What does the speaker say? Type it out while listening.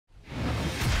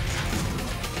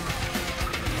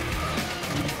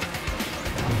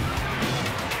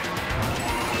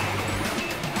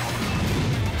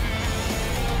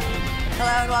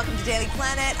and welcome to Daily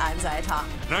Planet. I'm Zaya Tom.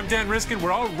 And I'm Dan Riskin.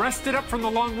 We're all rested up from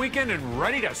the long weekend and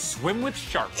ready to swim with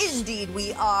sharks. Indeed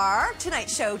we are.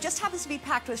 Tonight's show just happens to be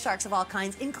packed with sharks of all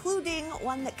kinds, including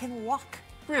one that can walk.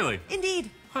 Really? Indeed.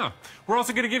 Huh. We're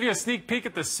also going to give you a sneak peek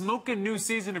at the smoking new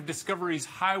season of Discovery's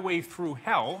Highway Through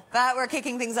Hell. But we're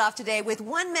kicking things off today with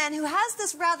one man who has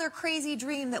this rather crazy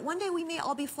dream that one day we may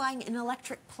all be flying in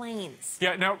electric planes.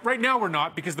 Yeah, now, right now we're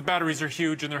not because the batteries are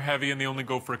huge and they're heavy and they only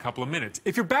go for a couple of minutes.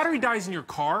 If your battery dies in your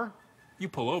car, you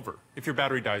pull over. If your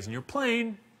battery dies in your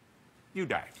plane, you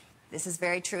die. This is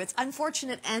very true. It's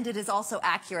unfortunate and it is also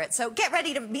accurate. So get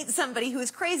ready to meet somebody who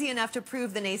is crazy enough to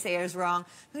prove the naysayers wrong.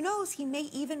 Who knows, he may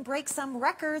even break some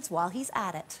records while he's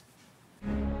at it.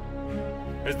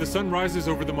 As the sun rises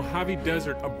over the Mojave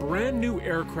Desert, a brand new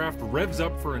aircraft revs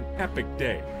up for an epic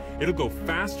day. It'll go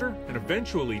faster and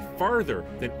eventually farther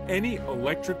than any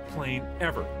electric plane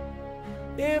ever,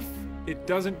 if it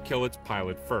doesn't kill its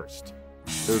pilot first.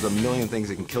 There's a million things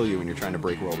that can kill you when you're trying to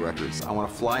break world records. I want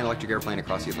to fly an electric airplane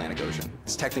across the Atlantic Ocean.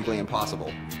 It's technically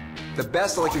impossible. The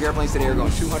best electric airplanes today are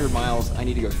going 200 miles. I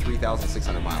need to go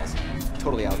 3,600 miles.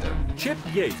 Totally out there. Chip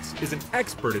Yates is an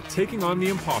expert at taking on the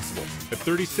impossible. At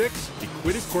 36, he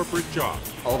quit his corporate job.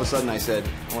 All of a sudden I said,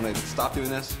 I want to stop doing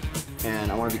this,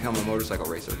 and I want to become a motorcycle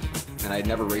racer. And I had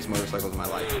never raced motorcycles in my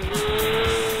life.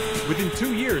 Within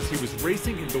 2 years, he was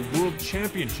racing in the World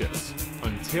Championships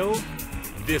until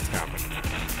this happened.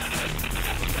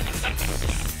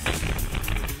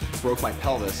 Broke my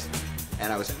pelvis,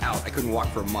 and I was out. I couldn't walk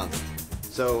for a month.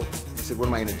 So I said, what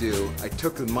am I going to do? I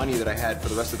took the money that I had for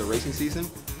the rest of the racing season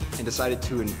and decided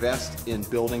to invest in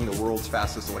building the world's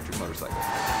fastest electric motorcycle.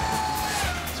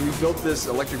 So we built this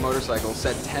electric motorcycle,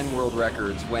 set 10 world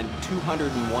records, went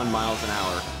 201 miles an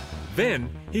hour. Then,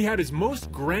 he had his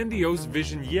most grandiose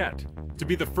vision yet, to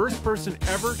be the first person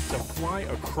ever to fly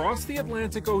across the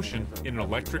Atlantic Ocean in an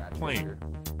electric plane.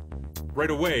 Right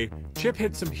away, Chip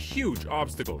hit some huge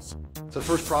obstacles. So the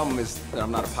first problem is that I'm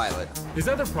not a pilot. His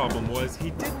other problem was he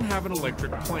didn't have an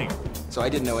electric plane. So I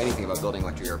didn't know anything about building an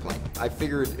electric airplane. I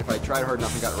figured if I tried hard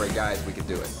enough and got the right guys, we could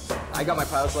do it. I got my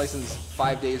pilot's license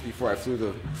 5 days before I flew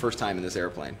the first time in this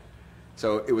airplane.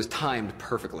 So it was timed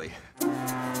perfectly.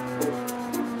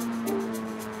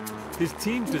 His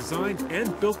team designed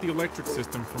and built the electric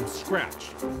system from scratch.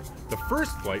 The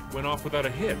first flight went off without a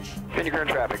hitch. Continue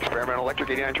current traffic, experimental electric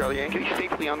 89 Charlie Yankee,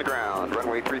 safely on the ground,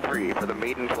 runway 33 for the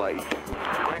maiden flight.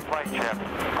 Great flight, Chip.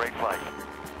 Great flight.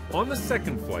 On the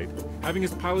second flight, having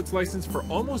his pilot's license for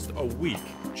almost a week,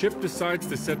 Chip decides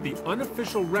to set the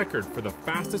unofficial record for the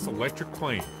fastest electric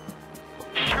plane.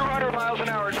 200 miles an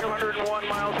hour, 201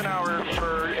 miles an hour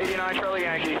for 89 Charlie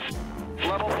Yankee.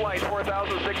 Level flight,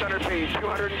 4,600 feet,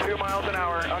 202 miles an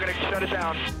hour. I'm going to shut it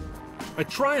down. A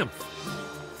triumph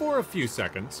for a few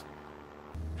seconds.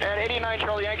 And 89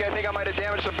 Charlie Yankee, I think I might have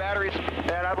damaged some batteries,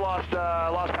 and I've lost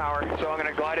power, so I'm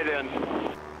going to glide it in.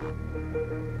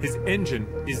 His engine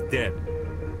is dead.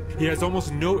 He has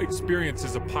almost no experience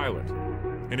as a pilot,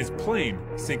 and his plane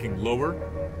sinking lower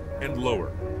and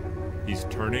lower. He's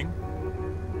turning,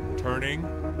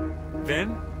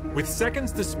 then, with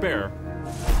seconds to spare,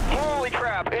 holy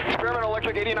crap! Experimental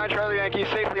electric 89 Charlie Yankee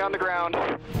safely on the ground.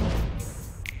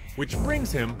 Which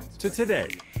brings him to today.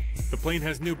 The plane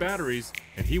has new batteries,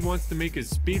 and he wants to make his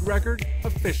speed record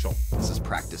official. This is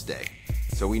practice day.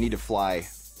 So we need to fly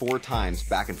 4 times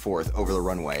back and forth over the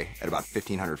runway at about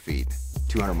 1,500 feet,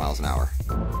 200 miles an hour.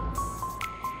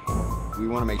 We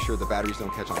want to make sure the batteries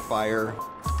don't catch on fire.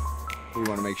 We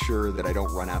want to make sure that I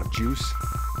don't run out of juice.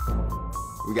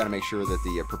 We got to make sure that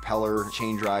the propeller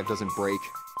chain drive doesn't break.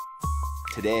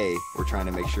 Today, we're trying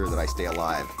to make sure that I stay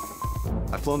alive.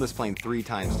 I've flown this plane 3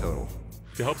 times total.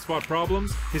 To help spot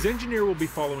problems, his engineer will be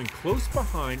following close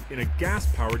behind in a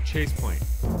gas-powered chase plane.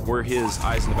 We're his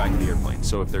eyes in the back of the airplane,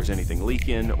 so if there's anything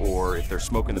leaking or if there's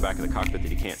smoke in the back of the cockpit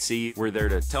that he can't see, we're there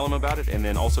to tell him about it and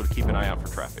then also to keep an eye out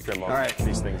for traffic. All right,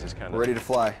 these things is kind of... We're ready to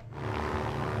fly.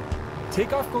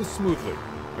 Takeoff goes smoothly,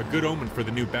 a good omen for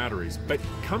the new batteries, but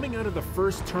coming out of the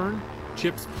first turn,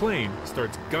 Chip's plane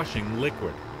starts gushing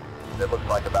liquid. It looks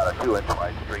like about a 2-inch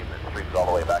wide stream that streams all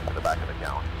the way back to the back of the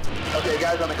gallon. Okay,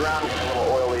 guys on the ground, a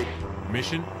little oil leak.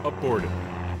 Mission aborted.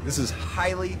 This is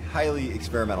highly, highly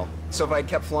experimental. So if I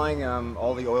kept flying,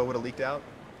 all the oil would have leaked out,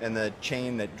 and the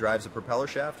chain that drives the propeller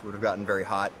shaft would have gotten very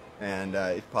hot, and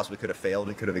it possibly could have failed.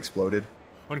 It could have exploded.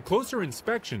 On closer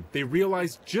inspection, they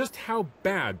realize just how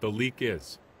bad the leak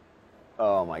is.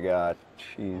 Oh my God.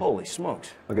 Jeez. Holy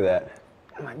smokes. Look at that.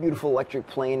 My beautiful electric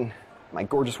plane, my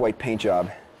gorgeous white paint job.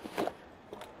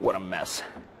 What a mess.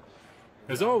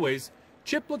 As always,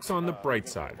 Chip looks on the bright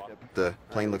side. The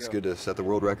plane looks good to set the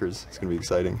world records. It's going to be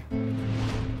exciting.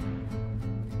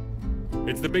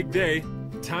 It's the big day.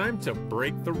 Time to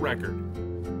break the record.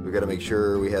 We've got to make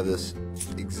sure we have this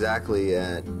exactly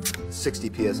at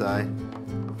 60 psi.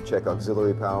 Check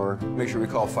auxiliary power. Make sure we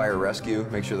call fire rescue.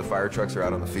 Make sure the fire trucks are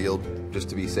out on the field just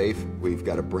to be safe. We've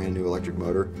got a brand new electric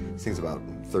motor. This thing's about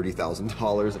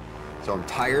 $30,000. So I'm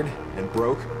tired and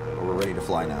broke, but we're ready to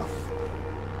fly now.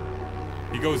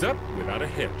 He goes up without a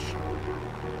hitch.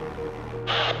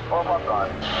 12 months on.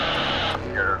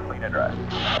 You're clean and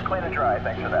dry. Clean and dry,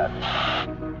 thanks for that.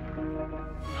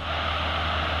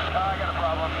 I got a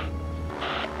problem.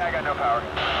 I got no power.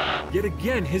 Yet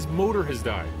again, his motor has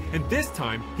died, and this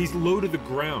time he's low to the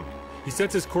ground. He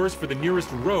sets his course for the nearest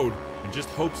road and just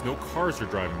hopes no cars are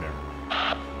driving there.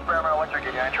 Paramount Electric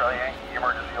 89 Charlie Yankee,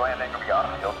 emergency landing, will be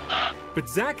on the field. But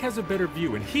Zach has a better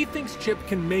view, and he thinks Chip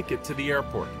can make it to the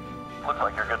airport. Looks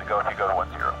like you're good to go if you go to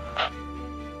 10.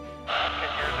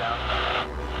 Get gears down.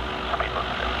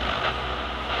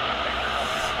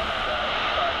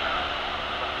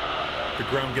 The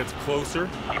ground gets closer,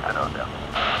 Keep the nose down.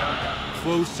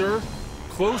 closer,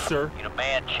 closer. Need a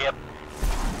man, Chip.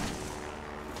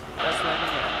 That's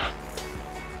landing in.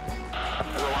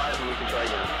 We're alive and we can try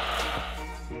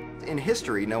again. In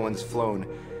history, no one's flown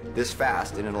this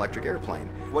fast in an electric airplane.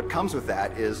 What comes with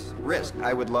that is risk.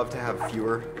 I would love to have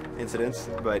fewer incidents,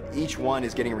 but each one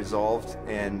is getting resolved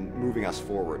and moving us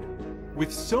forward.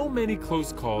 With so many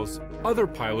close calls, other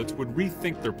pilots would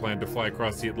rethink their plan to fly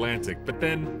across the Atlantic, but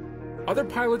then other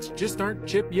pilots just aren't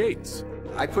Chip Yates.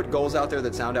 I put goals out there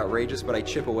that sound outrageous, but I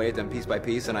chip away at them piece by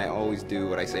piece, and I always do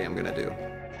what I say I'm gonna do.